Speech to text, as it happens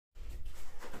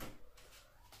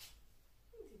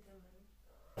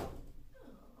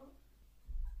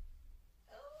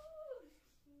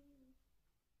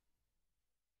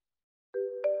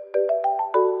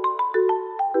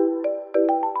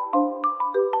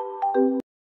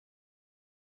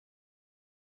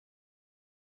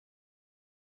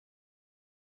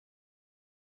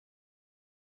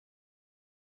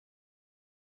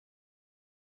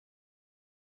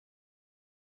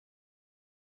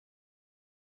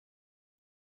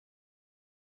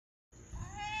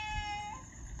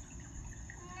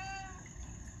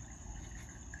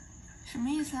什么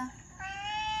意思啊？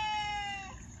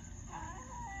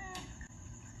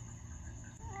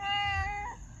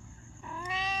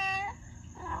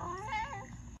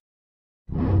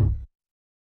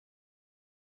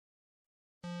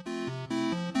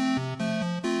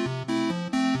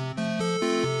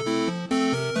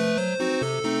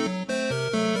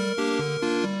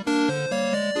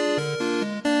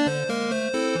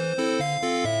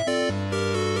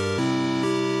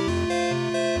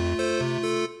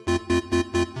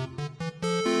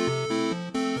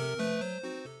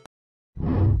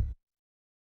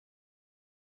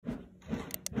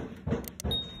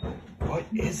 What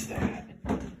is that?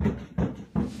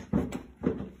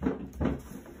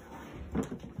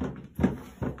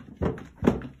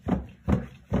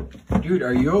 Dude,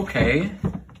 are you okay?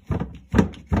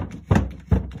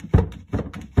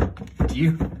 Do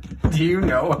you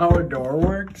know how a door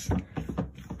works?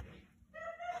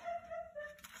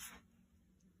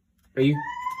 Are you...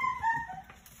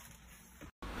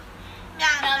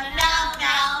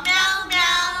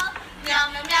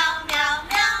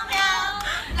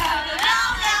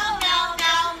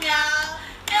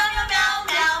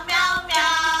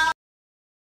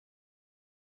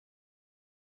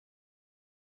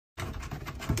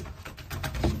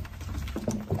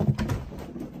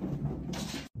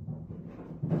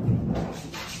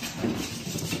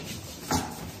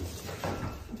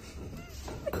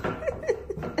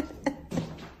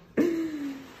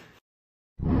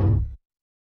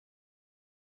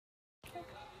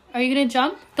 Are you gonna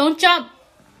jump? Don't jump!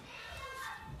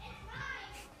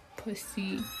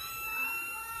 Pussy.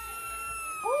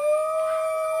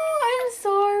 Oh, I'm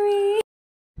sorry.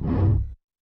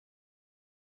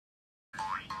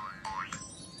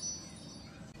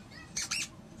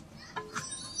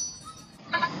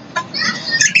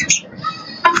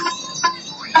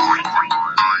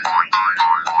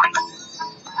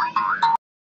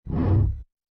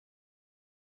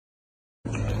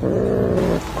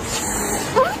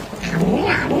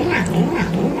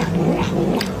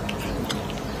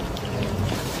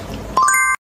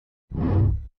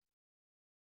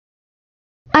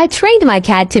 I trained my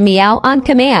cat to meow on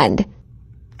command.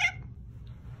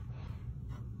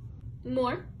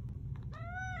 More.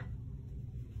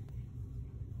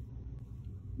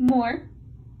 More.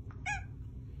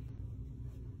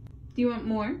 Do you want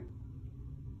more?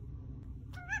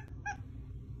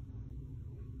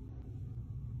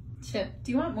 Chip,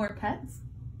 do you want more pets?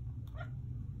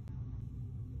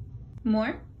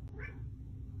 More?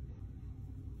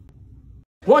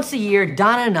 Once a year,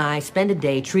 Donna and I spend a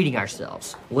day treating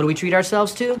ourselves. What do we treat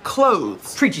ourselves to?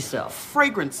 Clothes. Treat yourself.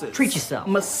 Fragrances. Treat yourself.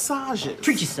 Massages.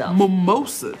 Treat yourself.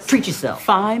 Mimosas. Treat yourself.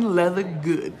 Fine leather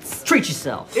goods. Treat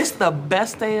yourself. It's the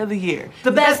best day of the year.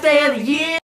 The best day of the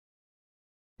year!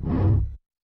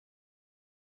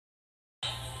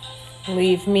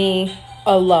 Leave me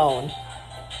alone.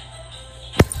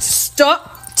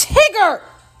 Stop! Tigger!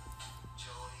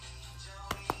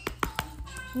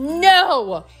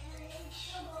 No!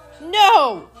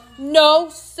 No! No,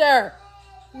 sir!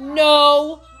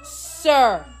 No,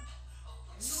 sir!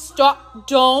 Stop!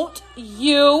 Don't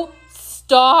you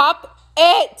stop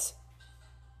it!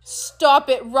 Stop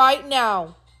it right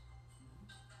now.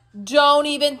 Don't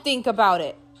even think about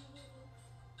it.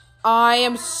 I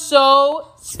am so...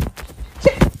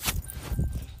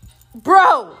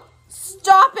 Bro!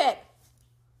 Stop it!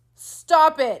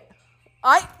 Stop it!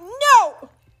 No!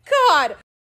 God!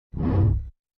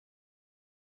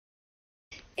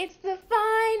 It's the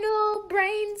final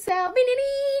brain cell.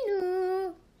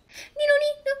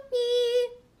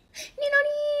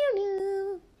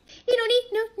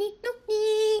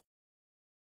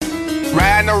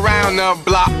 Riding around the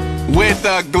block with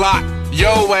a Glock.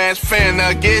 Yo ass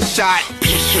finna get shot.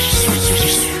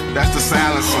 That's the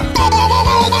silencer.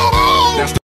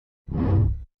 That's the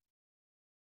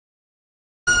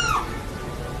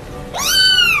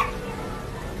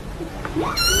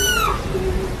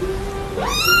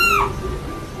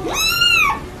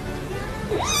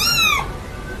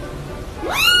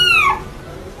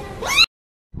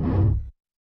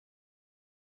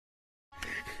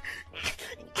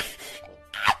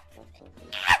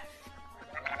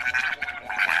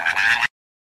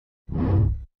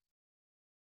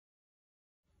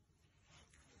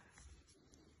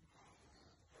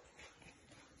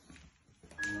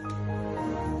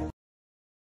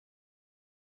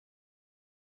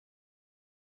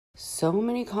So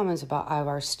many comments about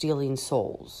Ivar stealing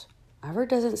souls. Ivar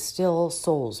doesn't steal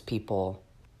souls, people.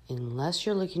 Unless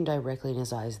you're looking directly in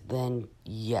his eyes, then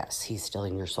yes, he's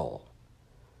stealing your soul.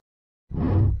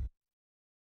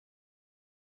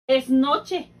 Es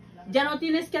noche, ya no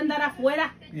tienes que andar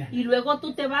afuera y luego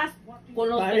tú te vas con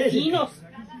los vecinos.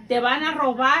 Te van a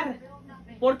robar.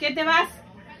 ¿Por qué te vas?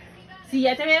 Si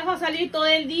ya te dejo salir todo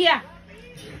el día.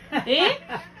 ¿Eh?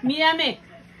 Mírame.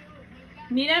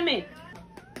 Mírame.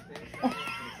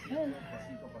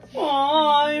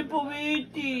 Ay,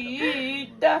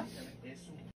 pobrecita.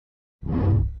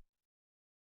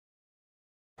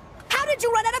 How did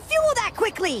you run out of fuel that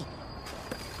quickly?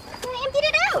 I emptied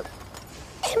it out.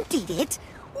 Emptied it?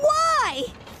 Why?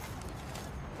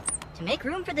 To make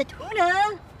room for the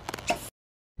tuna.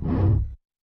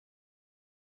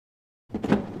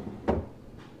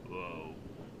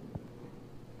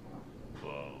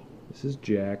 This is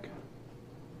Jack.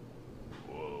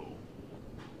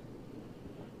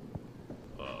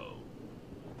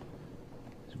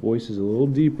 His voice is a little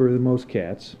deeper than most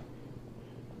cats.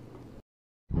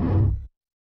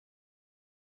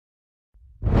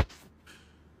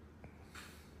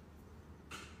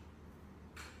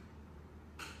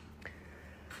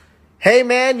 Hey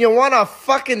man, you wanna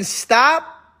fucking stop?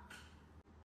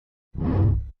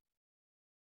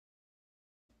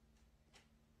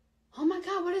 Oh my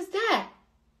God, what is that?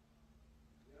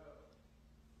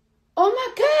 Oh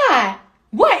my God,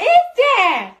 what is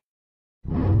that?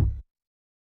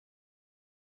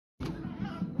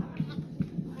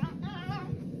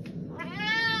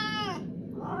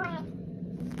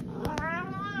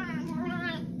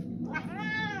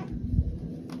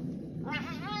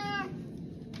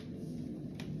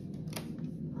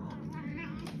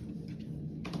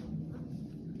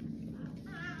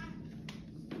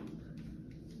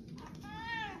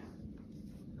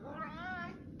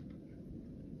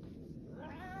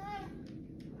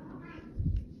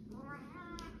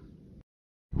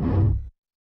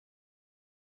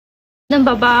灯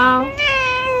宝宝，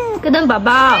咯噔宝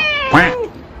宝，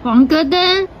黄咯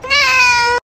噔。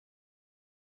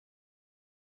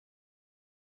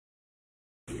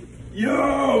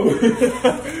Yo!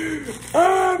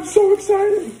 I'm so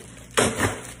excited!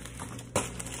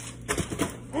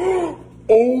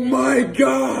 Oh my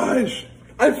gosh!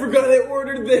 I forgot I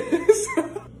ordered this!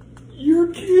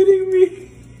 You're kidding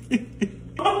me!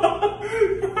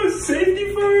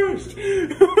 Safety first!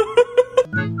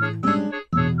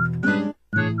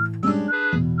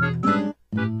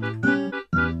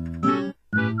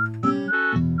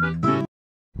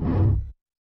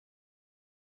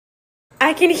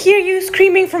 I can hear you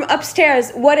screaming from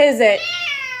upstairs. What is it?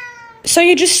 So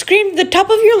you just screamed at the top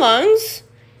of your lungs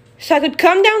so I could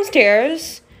come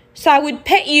downstairs so I would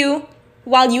pet you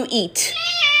while you eat.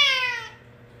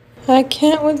 I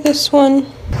can't with this one.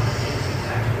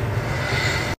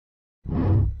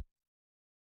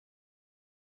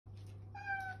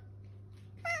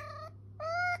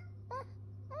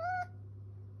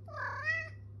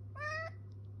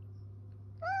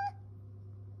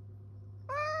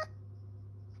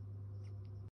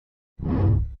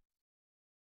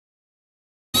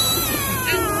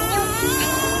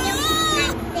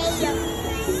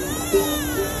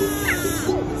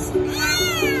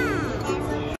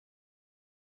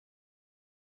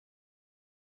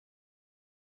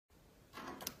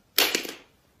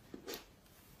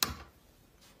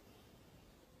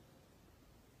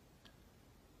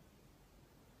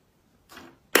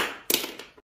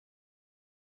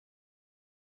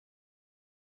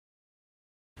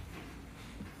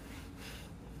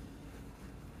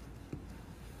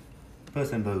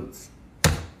 Puss in Boots.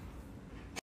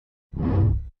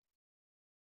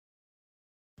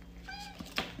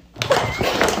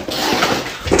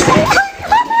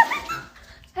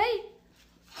 Hey!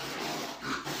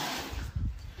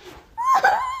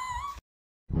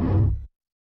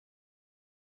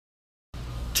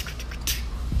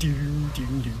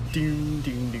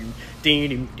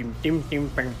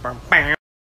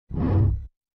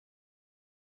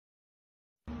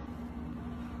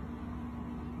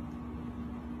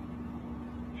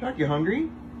 Shark, you hungry?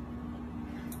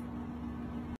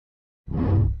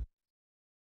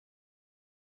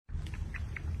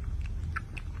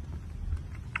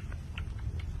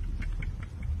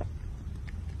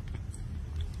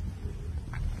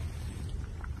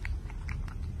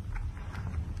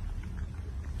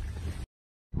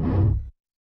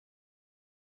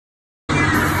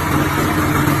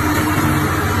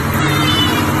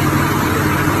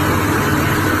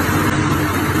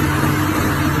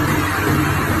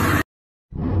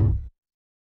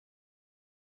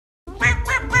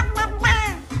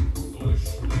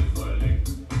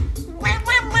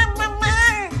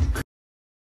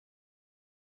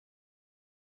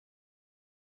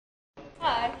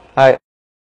 Hi.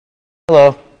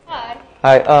 Hello. Hi.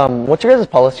 Hi. What's your guys'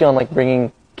 policy on like bringing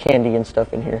candy and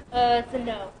stuff in here? It's a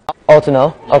no. Oh, it's a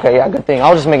no? Okay, yeah, good thing. I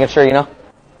was just making sure, you know.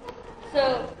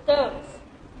 So, those.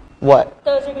 What?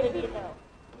 Those are gonna be a no.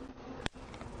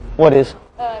 What is?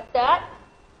 That.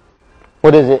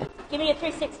 What is it? Give me a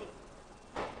 360.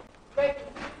 Right.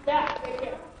 That right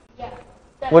there. Yeah.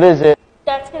 That. What is it?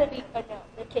 That's gonna be a no.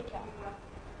 The Kit Kat.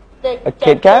 The A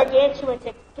Kit Kat? Gargantuan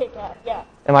Kit Kat. Yeah.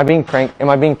 Am I being pranked? Am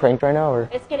I being pranked right now, or?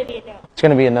 It's gonna be a no. It's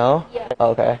gonna be a no. Yeah.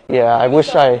 Okay. Yeah. I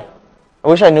wish I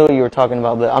knew what you were talking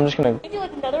about, but I'm just gonna. Maybe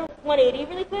like another 180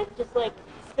 really quick. Just like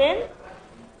spin.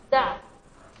 That.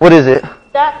 What is it?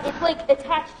 That it's like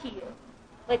attached to you,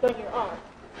 like on your arm.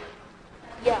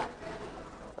 Yeah.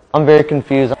 I'm very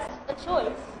confused. A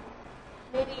choice.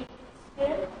 Maybe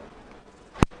spin.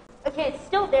 Okay, it's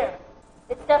still there.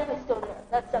 It's definitely still there.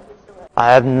 That's definitely still there.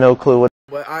 I have no clue what.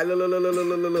 But all right,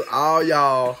 look. All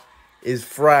y'all is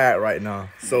fried right now.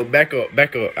 So back up.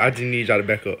 I just need y'all to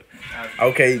back up.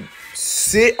 Okay,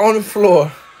 sit on the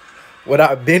floor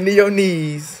without bending your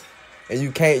knees, and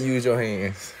you can't use your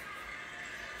hands.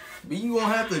 But you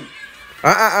won't have to.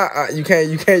 You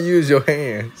can't use your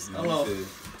hands. Hello.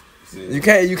 You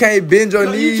can't bend your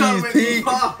knees, Pete.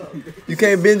 You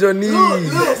can't bend your knees.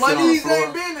 Look, my knees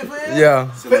ain't bending, man.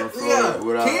 Yeah. Sit on the floor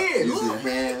without using your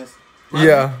hands.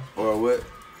 Yeah. Or what?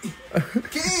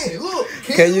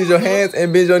 Can't use your hands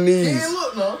and bend your knees.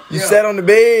 You sat on the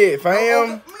bed, fam.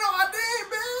 No, I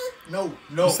did, man.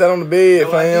 No. You sat on the bed,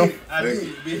 fam. I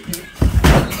did, bitch.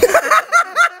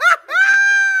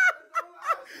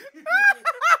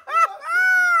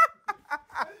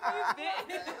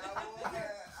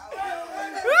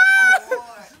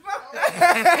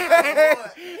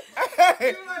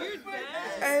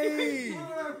 Hey.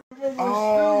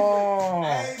 Oh.